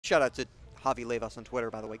Shout out to Javi Levas on Twitter,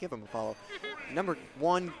 by the way. Give him a follow.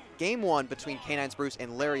 Game one between K9sbruce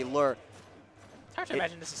and Lurr. Hard to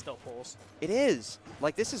imagine this is still pools. It is.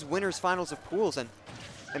 Like, this is winners finals of pools, and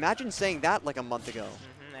imagine saying that like a month ago.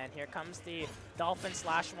 And here comes the Dolphin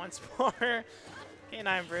slash once more.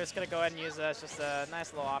 K9sbruce gonna go ahead and use this. Just a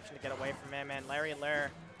nice little option to get away from him. And Lurr,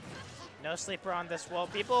 no sleeper on this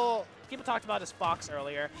Wolf. People talked about his Fox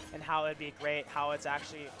earlier and how it'd be great, how it's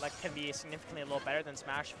actually like can be significantly a little better than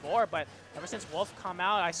Smash 4. But ever since Wolf come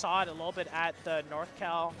out, I saw it a little bit at the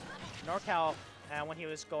NorCal, when he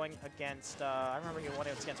was going against. I remember he won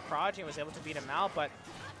it against Prodigy and was able to beat him out, but.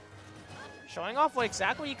 Showing off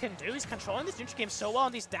exactly what he can do. He's controlling this neutral game so well,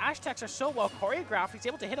 and these dash attacks are so well choreographed. He's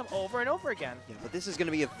able to hit him over and over again. Yeah, but this is going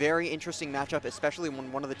to be a very interesting matchup, especially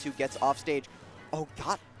when one of the two gets off stage. Oh,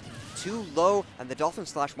 got too low, and the Dolphin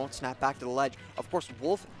Slash won't snap back to the ledge. Of course,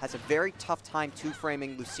 Wolf has a very tough time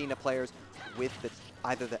two-framing Lucina players with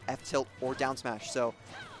either the F-tilt or down smash. So,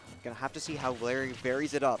 going to have to see how Larry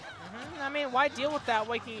varies it up. I mean, why deal with that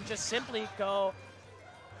when you can just simply go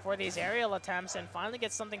for these aerial attempts and finally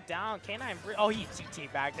get something down? K9sbruce, oh, he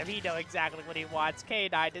CT-bagged him. He knows exactly what he wants.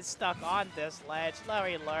 K9 is stuck on this ledge.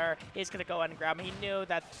 Lurr is going to go ahead and grab him.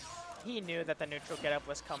 He knew that the neutral getup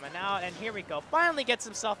was coming out, and here we go. Finally gets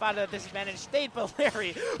himself out of the disadvantaged state, but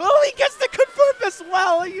Larry, oh, he gets the confirm as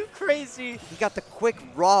well. Are you crazy? He got the quick,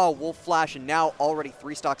 raw Wolf Flash, and now already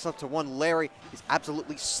 3 stocks up to 1. Larry is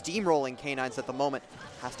absolutely steamrolling K9s at the moment.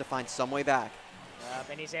 Has to find some way back.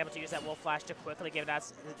 And he's able to use that Wolf Flash to quickly get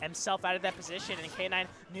himself out of that position, and K9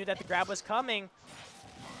 knew that the grab was coming.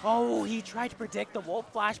 Oh, he tried to predict the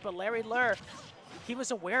Wolf Flash, but Lurr, he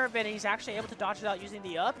was aware of it, and he's actually able to dodge it out using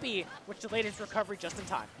the up B, which delayed his recovery just in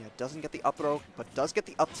time. Yeah, doesn't get the up throw, but does get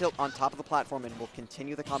the up tilt on top of the platform, and will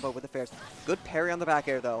continue the combo with the fairs. Good parry on the back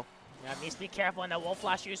air, though. Yeah, needs to be careful, and the Wolf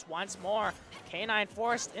Flash used once more. K9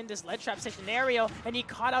 forced in this ledge trap scenario, and he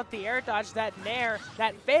caught out the air dodge. That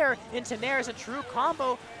fair into nair is a true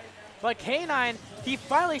combo. But K9, he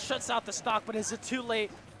finally shuts out the stock, but is it too late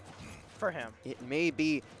for him? It may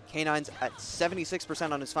be. K9's at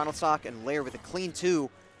 76% on his final stock, and Lurr with a clean 2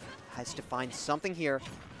 has to find something here.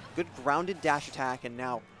 Good grounded dash attack, and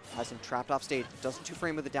now has him trapped off stage. Doesn't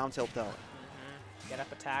two-frame with a down tilt, though. Get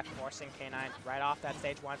up attack, forcing K9 right off that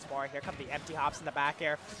stage once more. Here come the empty hops in the back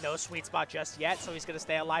air. No sweet spot just yet, so he's going to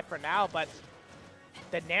stay alive for now. But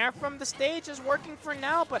the nair from the stage is working for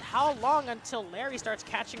now, but how long until Larry starts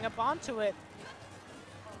catching up onto it?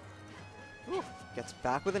 Ooh. Gets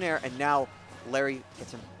back with an air, and now Larry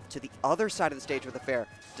gets him to the other side of the stage with a fair.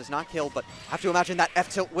 Does not kill, but have to imagine that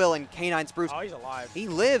F-tilt will, and K9sbruce. Oh, he's alive. He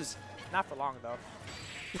lives. Not for long, though.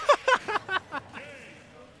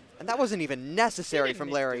 And that wasn't even necessary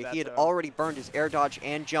from Larry. He had already burned his air dodge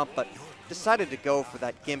and jump, but decided to go for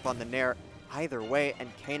that gimp on the nair either way, and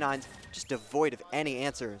K9's just devoid of any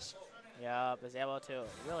answers. Yep, is able to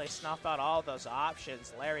really snuff out all those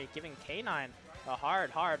options. Larry giving K9 a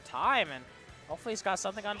hard time, and hopefully he's got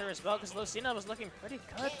something under his belt, because Lucina was looking pretty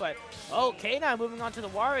good, but oh, K9 moving on to the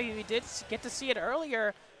Wario. He did get to see it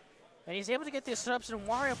earlier, and he's able to get the setups in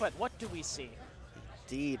Wario, but what do we see?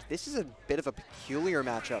 Indeed. This is a bit of a peculiar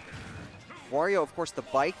matchup. Wario, of course, the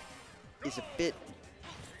bike is a bit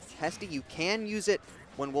testy. You can use it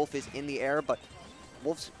when Wolf is in the air, but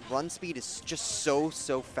Wolf's run speed is just so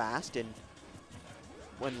fast, and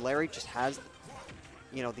when Larry just has,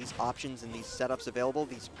 you know, these options and these setups available,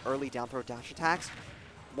 these early down throw dash attacks,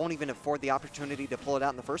 won't even afford the opportunity to pull it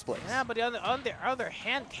out in the first place. Yeah, but on the other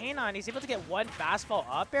hand, K9, he's able to get one fastball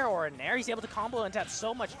up air or a nair. He's able to combo into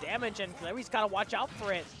so much damage, and Larry's got to watch out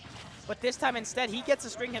for it. But this time, instead, he gets a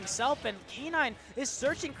string himself, and K9 is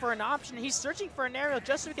searching for an option. He's searching for an aerial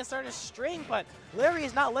just so he can start a string, but Larry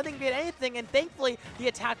is not letting him get anything, and thankfully, the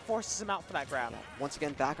attack forces him out for that grab. Once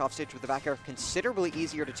again, back off stage with the back air. Considerably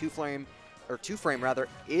easier to two-frame rather,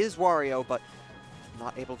 is Wario, but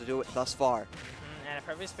not able to do it thus far. And a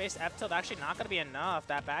perfect space F-tilt actually not going to be enough.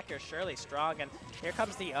 That back air surely strong, and here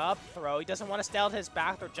comes the up throw. He doesn't want to stall his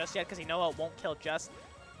back throw just yet because he knows it won't kill just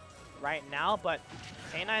right now, but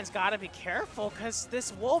K9's got to be careful because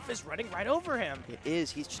this Wolf is running right over him. It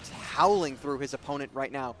is. He's just howling through his opponent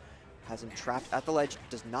right now. Has him trapped at the ledge.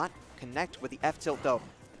 Does not connect with the F-tilt, though.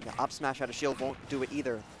 The up smash out of shield won't do it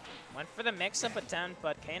either. Went for the mix-up attempt,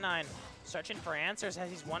 but K9 searching for answers as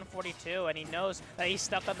he's 142, and he knows that he's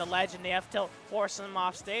stuck on the ledge, and the F-tilt forcing him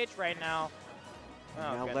off stage right now. Oh,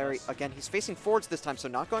 now goodness. Larry, again, he's facing forwards this time, so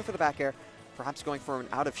not going for the back air. Perhaps going for an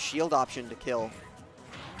out-of-shield option to kill.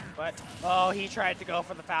 But, oh, he tried to go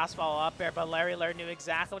for the fastball up there, but Lurr knew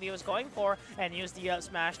exactly what he was going for and used the up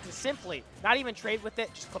smash to simply not even trade with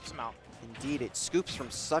it, just clips him out. Indeed, it scoops from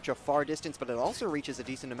such a far distance, but it also reaches a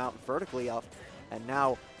decent amount vertically up. And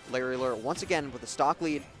now Larry Lurr, once again, with a stock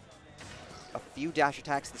lead, a few dash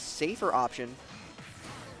attacks, the safer option.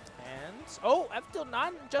 And, oh, F-tilt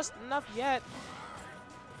not just enough yet.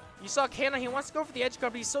 You saw K9, he wants to go for the edge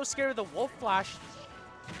guard, but he's so scared of the Wolf Flash.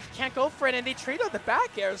 Can't go for it, and they trade out the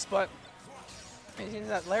back airs, but it seems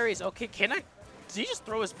that Larry's okay. K9, did he just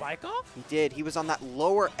throw his bike off? He did. He was on that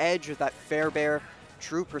lower edge of that Fair Bear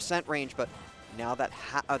true percent range, but now that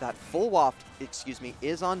that full waft,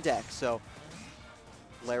 is on deck. So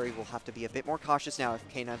Larry will have to be a bit more cautious now if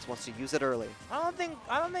K9s wants to use it early. I don't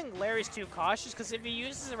think Larry's too cautious, because if he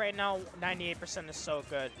uses it right now, 98% is so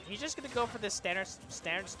good. He's just gonna go for this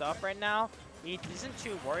standard stuff right now. He isn't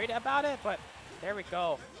too worried about it, but there we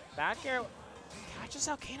go. Back air catches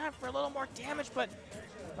out K9 for a little more damage, but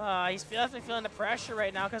he's definitely feeling the pressure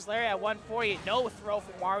right now, because Larry at 140, no throw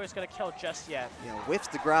from Wario is gonna kill just yet. Yeah, whiffs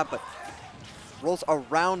the grab, but rolls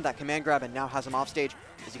around that command grab and now has him off stage.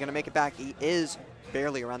 Is he gonna make it back? He is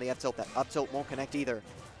barely around the F tilt. That up tilt won't connect either.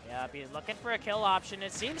 Yeah, he's looking for a kill option.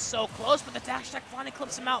 It seems so close, but the dash attack finally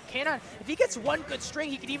clips him out. K9, if he gets one good string,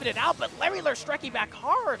 he could even it out, but Larry Lurr striking back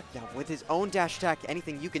hard. Yeah, with his own dash attack,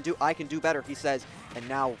 anything you can do, I can do better, he says. And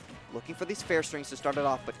now looking for these fair strings to start it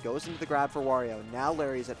off, but goes into the grab for Wario. Now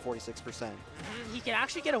Larry's at 46%. He can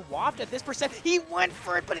actually get a waft at this percent. He went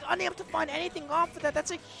for it, but unable to find anything off of that.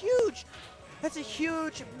 That's a huge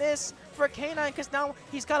miss for K9, because now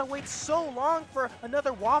he's got to wait so long for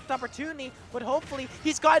another waft opportunity, but hopefully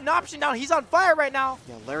he's got an option now. He's on fire right now.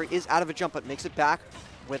 Yeah, Larry is out of a jump, but makes it back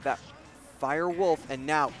with that Fire Wolf, and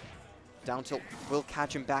now down tilt will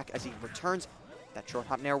catch him back as he returns. That short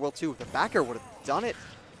hop nair will too. The back air would have done it,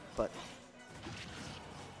 but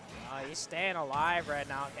he's staying alive right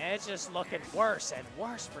now, and it's just looking worse and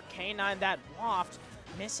worse for K9. That waft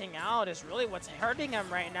missing out is really what's hurting him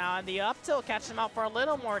right now, and the up tilt catches him out for a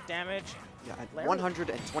little more damage. Yeah, at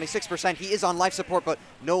 126%, he is on life support, but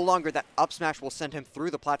no longer. That up smash will send him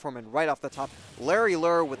through the platform and right off the top. Larry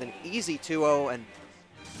Lurr with an easy 2-0, and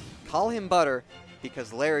call him butter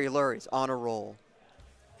because Larry Lurr is on a roll.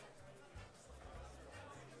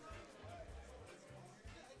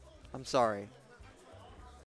 I'm sorry.